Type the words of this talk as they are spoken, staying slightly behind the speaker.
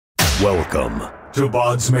Welcome to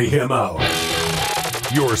BODS Mayhem Hour,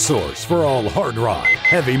 your source for all hard rock,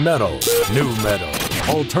 heavy metal, new metal,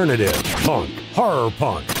 alternative, punk, horror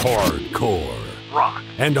punk, hardcore, rock,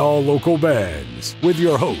 and all local bands, with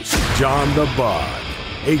your host, John the Bod,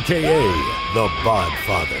 a.k.a. the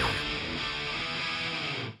Bodfather.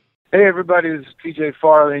 Hey everybody, this is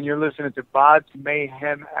P.J.Farley, and you're listening to BODS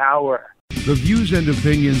Mayhem Hour. The views and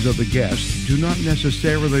opinions of the guests do not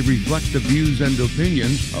necessarily reflect the views and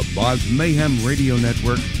opinions of BODS Mayhem Radio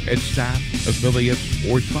Network, its staff, affiliates,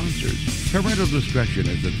 or sponsors. Parental discretion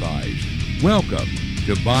is advised. Welcome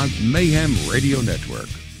to BODS Mayhem Radio Network.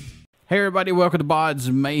 Hey everybody, welcome to BODS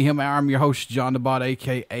Mayhem Hour. I'm your host, John the Bod,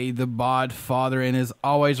 a.k.a. the Bodfather, and as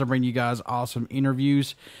always, I bring you guys awesome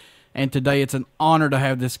interviews. And today it's an honor to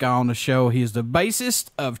have this guy on the show. He is the bassist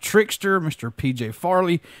of Trixter, Mr.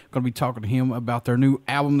 P.J.Farley. Going to be talking to him about their new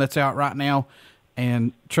album that's out right now.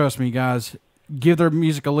 And trust me, guys, give their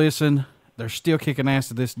music a listen. They're still kicking ass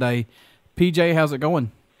to this day. PJ, how's it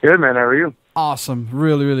going? Good, man. How are you? Awesome.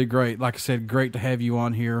 Really, really great. Like I said, great to have you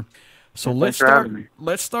on here. So let's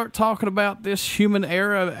start talking about this Human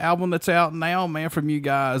Era album that's out now, man, from you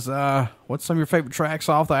guys. What's some of your favorite tracks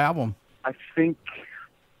off the album? I think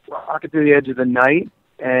Rocket to the Edge of the Night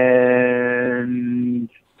and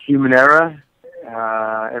Human Era,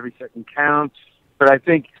 Every Second Counts. But I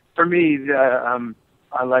think for me,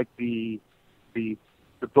 I like the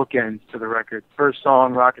bookends to the record. First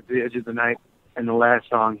song, Rocket to the Edge of the Night, and the last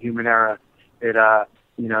song, Human Era.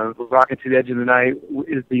 Rocket to the Edge of the Night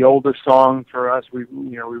is the oldest song for us. We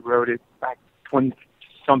wrote it back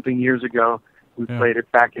 20-something years ago. We played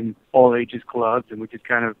it back in all ages clubs, and we just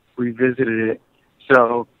kind of revisited it.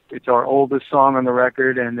 So it's our oldest song on the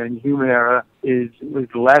record, and then Human Era was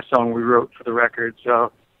the last song we wrote for the record.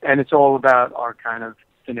 So, and it's all about our kind of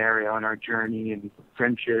scenario and our journey and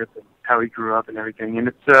friendship and how we grew up and everything. And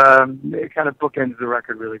it kind of bookends the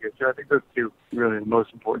record really good. So I think those two are really the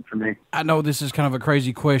most important for me. I know this is kind of a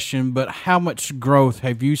crazy question, but how much growth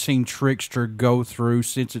have you seen Trixter go through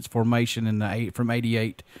since its formation from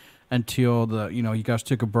 '88 until you guys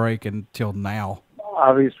took a break until now?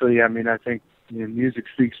 Obviously, I mean, I think music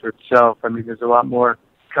speaks for itself. I mean, there's a lot more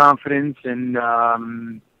confidence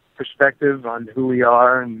and perspective on who we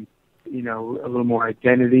are, and a little more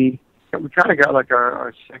identity. We kind of got like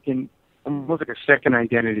our second, almost like a second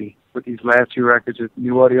identity with these last two records. With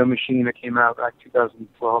New Audio Machine that came out like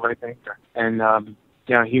 2012, I think, and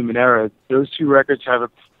Human Era. Those two records have a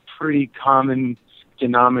pretty common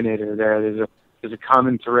denominator there. There's a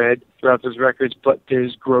common thread throughout those records, but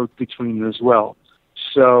there's growth between them as well.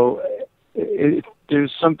 So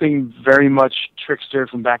there's something very much Trixter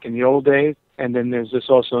from back in the old days, and then there's this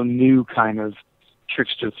also new kind of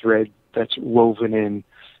Trixter thread that's woven in.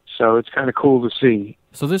 So it's kind of cool to see.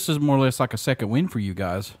 So this is more or less like a second win for you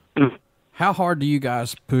guys. How hard do you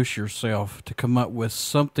guys push yourself to come up with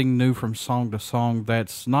something new from song to song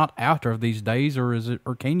that's not out there these days, or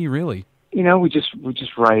can you really? We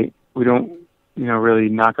just write. We don't really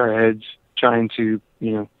knock our heads trying to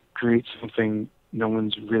create something no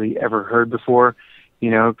one's really ever heard before,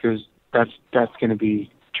 because that's going to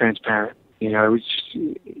be transparent. It's just,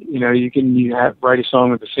 you can write a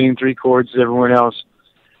song with the same three chords as everyone else,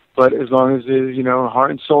 but as long as there's,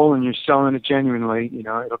 heart and soul and you're selling it genuinely,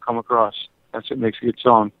 it'll come across. That's what makes a good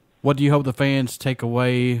song. What do you hope the fans take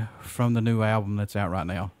away from the new album that's out right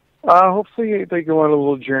now? Hopefully they go on a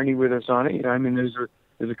little journey with us on it. I mean, there's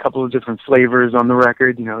a couple of different flavors on the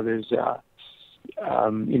record. There's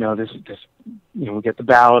we get the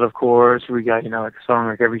ballad, of course. We got, like a song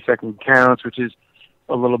like Every Second Counts, which is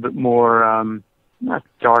a little bit more, not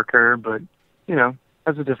darker, but,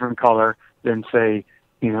 has a different color than, say,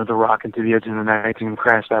 the Rockin' to the Edge of the Night and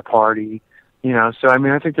Crash That Party. So, I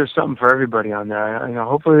mean, I think there's something for everybody on there.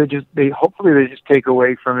 Hopefully they just take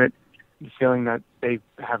away from it the feeling that they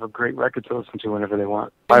have a great record to listen to whenever they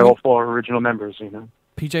want, by all four original members,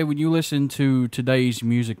 PJ, when you listen to today's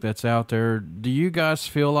music that's out there, do you guys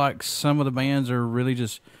feel like some of the bands are really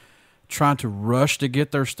just trying to rush to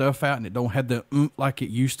get their stuff out and it don't have the like it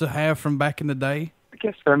used to have from back in the day? I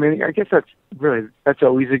guess that's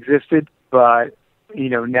always existed, but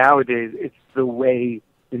nowadays it's the way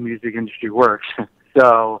the music industry works.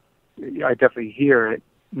 So I definitely hear it.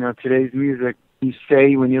 Today's music,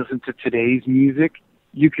 when you listen to today's music,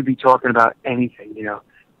 you could be talking about anything,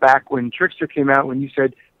 Back when Trixter came out, when you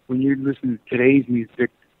listen to today's music,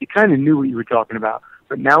 you kind of knew what you were talking about.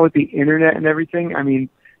 But now with the internet and everything, I mean,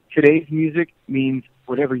 today's music means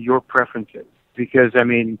whatever your preference is. Because, I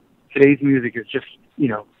mean, today's music is just,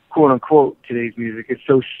 quote unquote, today's music is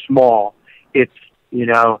so small. It's,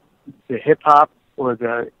 the hip hop or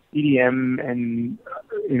the EDM and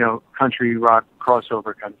country rock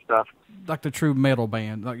crossover kind of stuff. Like the true metal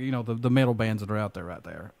band, like the metal bands that are out there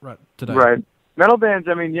right today. Right, metal bands.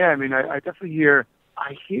 I definitely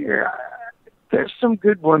hear. There's some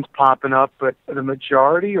good ones popping up, but the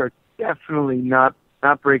majority are definitely not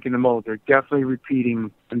breaking the mold. They're definitely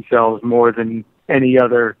repeating themselves more than any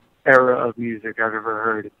other era of music I've ever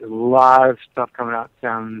heard. It's a lot of stuff coming out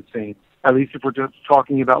sounding the same. At least if we're just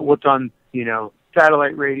talking about what's on,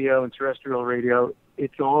 satellite radio and terrestrial radio,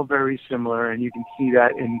 it's all very similar, and you can see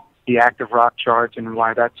that in the active rock charts and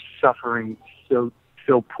why that's suffering so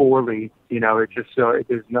poorly. It's just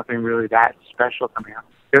there's nothing really that special coming out.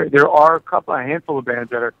 There are a handful of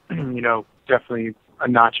bands that are, definitely a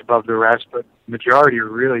notch above the rest, but the majority are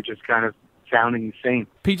really just kind of sounding the same.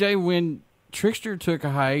 PJ, when Trixter took a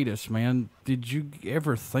hiatus, man, did you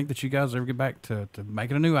ever think that you guys ever get back to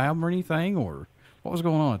making a new album or anything, or what was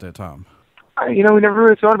going on at that time? We never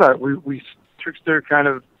really thought about it. We Trixter kind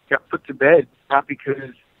of got put to bed, not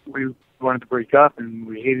because we wanted to break up and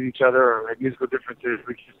we hated each other or had musical differences.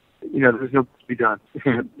 We just, there was no to be done.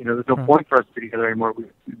 There's no point for us to be together anymore.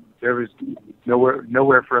 There was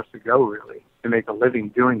nowhere for us to go, really, to make a living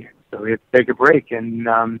doing it. So we had to take a break, and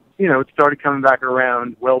it started coming back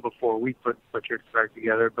around well before we put Trixter back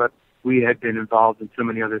together. But we had been involved in so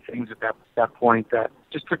many other things at that point that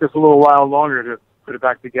just took us a little while longer to put it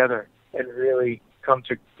back together and really come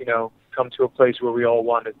to a place where we all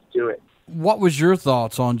wanted to do it. What was your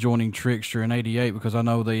thoughts on joining Trixter in '88? Because I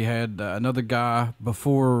know they had another guy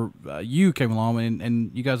before you came along,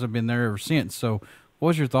 and you guys have been there ever since. So what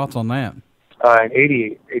was your thoughts on that? In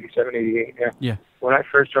 88, 87, 88, yeah. Yeah. When I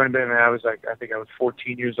first joined the band, I was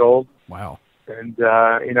 14 years old. Wow. And,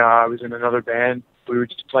 I was in another band. We were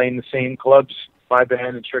just playing the same clubs, my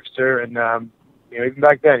band and Trixter. And, even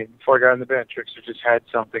back then, even before I got in the band, Trixter just had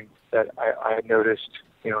something that I noticed,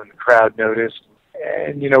 and the crowd noticed.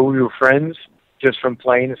 And, we were friends just from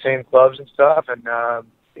playing the same clubs and stuff. And,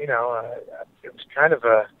 it was kind of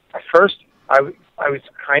at first, I was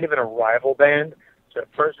kind of in a rival band. So at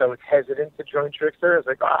first I was hesitant to join Trixter. I was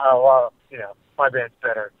like, my band's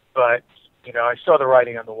better. But, I saw the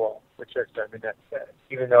writing on the wall with Trixter.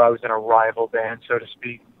 Even though I was in a rival band, so to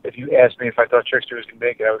speak, if you asked me if I thought Trixter was going to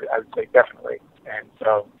make it, I would say definitely. And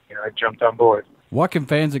so, I jumped on board. What can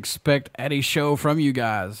fans expect at a show from you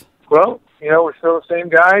guys? Well, we're still the same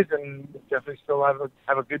guys, and definitely still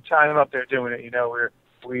have a good time up there doing it.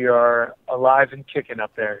 We are alive and kicking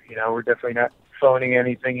up there. We're definitely not phoning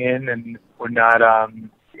anything in, and we're not,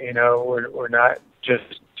 we're not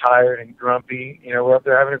just tired and grumpy. We're up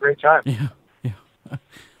there having a great time. Yeah.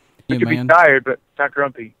 We could be tired, but not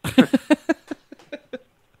grumpy.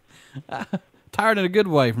 Tired in a good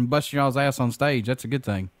way from busting y'all's ass on stage. That's a good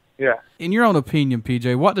thing. Yeah. In your own opinion,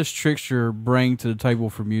 PJ, what does Trixter bring to the table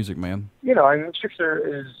for music, man?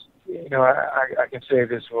 Trixter is, I can say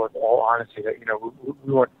this with all honesty that,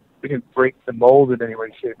 we didn't break the mold in any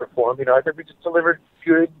way, shape, or form. I think we just delivered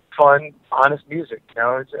good, fun, honest music,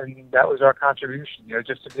 and that was our contribution,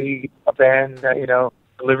 just to be a band that,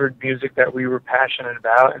 delivered music that we were passionate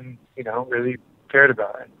about and, really cared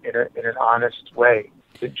about in an honest way.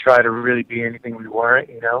 Didn't try to really be anything we weren't,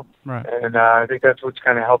 Right. And I think that's what's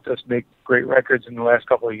kind of helped us make great records in the last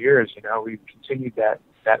couple of years. We've continued that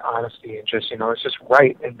honesty and just, it's just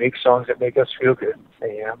write and make songs that make us feel good.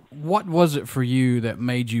 What was it for you that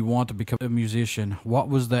made you want to become a musician? What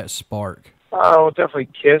was that spark? Oh, definitely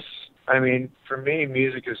Kiss. For me,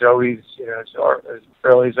 music is always, as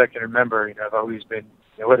early as I can remember, I've always been,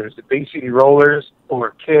 whether it's the Bay City Rollers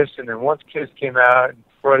or Kiss, and then once Kiss came out and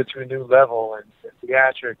brought it to a new level, and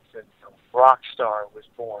theatrics and rock star was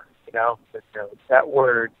born, that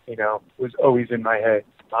word, was always in my head.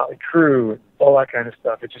 Motley Crue, all that kind of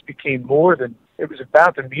stuff. It just became more than, it was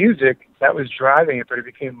about the music that was driving it, but it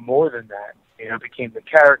became more than that. It became the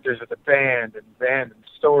characters of the band and the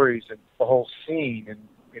stories and the whole scene and,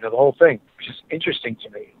 the whole thing. It was just interesting to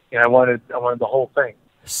me. I wanted the whole thing.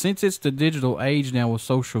 Since it's the digital age now with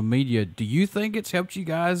social media, do you think it's helped you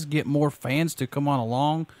guys get more fans to come on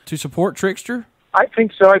along to support Trixter? I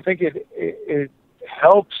think so. I think it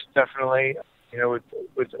helps, definitely,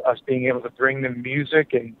 with us being able to bring the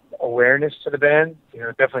music and awareness to the band. It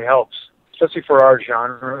definitely helps, especially for our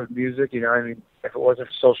genre of music. If it wasn't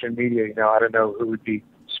for social media, I don't know who would be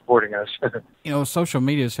supporting us. Social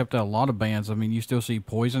media has helped out a lot of bands. You still see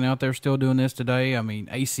Poison out there still doing this today.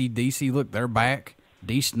 AC/DC, look, they're back.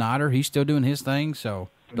 Dee Snider, he's still doing his thing, so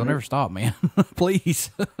don't ever stop, man. Please.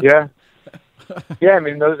 Yeah. Yeah,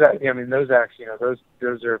 those acts,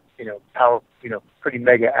 those are, power, pretty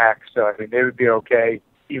mega acts. So, they would be okay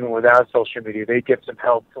even without social media. They'd get some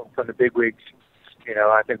help from the bigwigs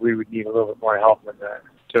I think we would need a little bit more help with that.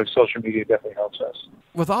 So social media definitely helps us.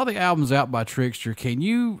 With all the albums out by Trixter, can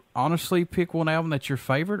you honestly pick one album that's your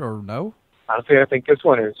favorite, or no? Honestly, I think this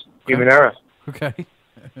one is Human Era. Okay.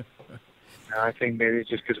 I think maybe it's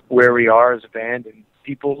just because of where we are as a band and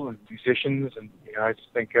people and musicians, and I just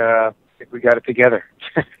think we got it together.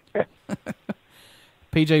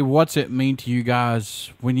 PJ, what's it mean to you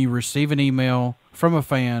guys when you receive an email from a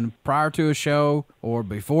fan prior to a show or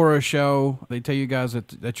before a show? They tell you guys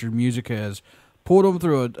that your music has pulled them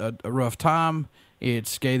through a rough time.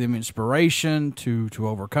 It's gave them inspiration to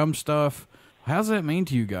overcome stuff. How does that mean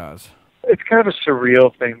to you guys? It's kind of a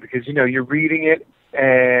surreal thing because, you're reading it,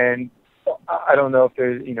 and I don't know if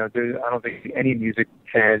I don't think any music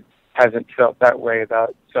fan hasn't felt that way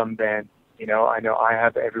about some band. I know I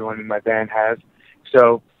have, everyone in my band has.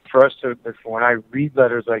 So for us when I read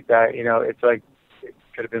letters like that, it's like, it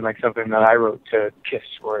could have been like something that I wrote to Kiss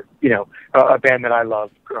or, a band that I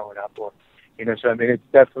loved growing up, or, so I mean, it's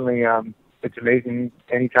definitely, it's amazing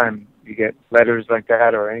anytime you get letters like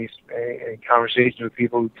that, or any conversations with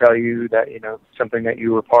people who tell you that, something that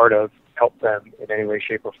you were part of helped them in any way,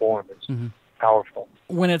 shape, or form. It's powerful.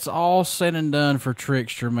 When it's all said and done for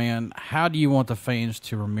Trixter, man, how do you want the fans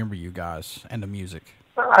to remember you guys and the music?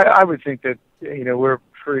 I would think that, we're a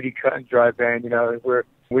pretty cut and dry band.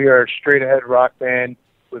 We are a straight ahead rock band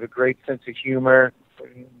with a great sense of humor,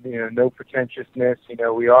 no pretentiousness.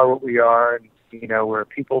 We are what we are, and, we're a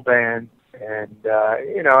people band. And,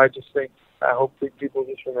 I hope that people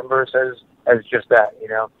just remember us as just that,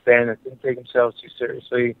 band that didn't take themselves too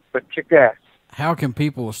seriously, but kicked ass. How can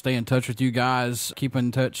people stay in touch with you guys, keep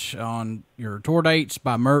in touch on your tour dates,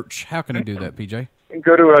 buy merch? How can they do that, PJ? You can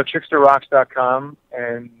go to TrixterRocks.com,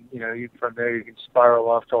 and, from there you can spiral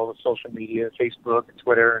off to all the social media, Facebook and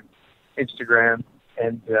Twitter and Instagram.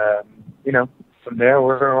 And, from there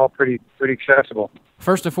we're all pretty accessible.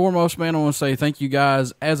 First and foremost, man, I want to say thank you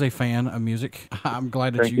guys as a fan of music. I'm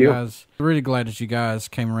glad that you guys, really glad that you guys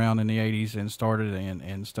came around in the 80s and started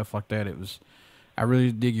and stuff like that. I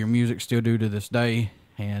really dig your music, still do to this day.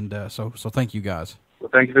 And so thank you guys. Well,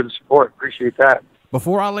 thank you for the support. Appreciate that.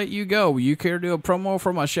 Before I let you go, will you care to do a promo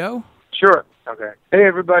for my show? Sure. Okay. Hey,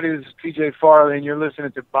 everybody, this is P.J.Farley, and you're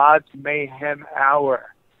listening to BODS Mayhem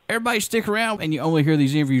Hour. Everybody stick around, and you only hear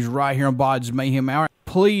these interviews right here on BODS Mayhem Hour.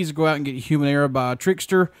 Please go out and get Human Era by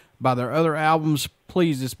Trixter, by their other albums.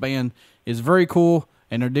 Please, this band is very cool,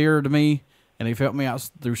 and they're dear to me, and they've helped me out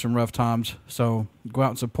through some rough times. So go out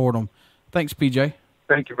and support them. Thanks, PJ.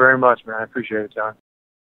 Thank you very much, man. I appreciate it, John.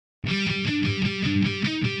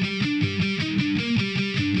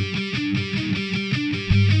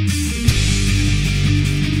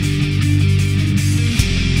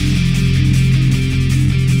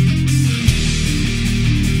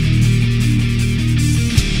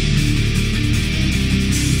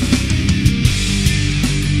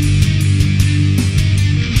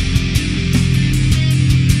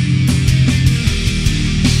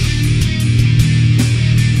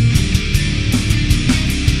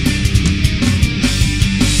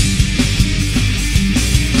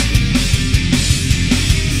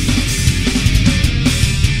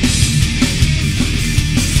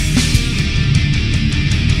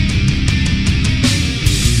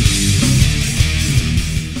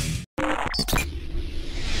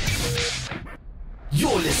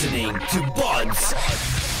 You're listening to BODS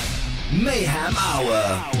Mayhem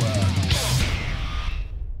Hour.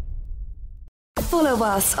 Follow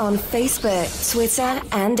us on Facebook, Twitter,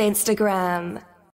 and Instagram.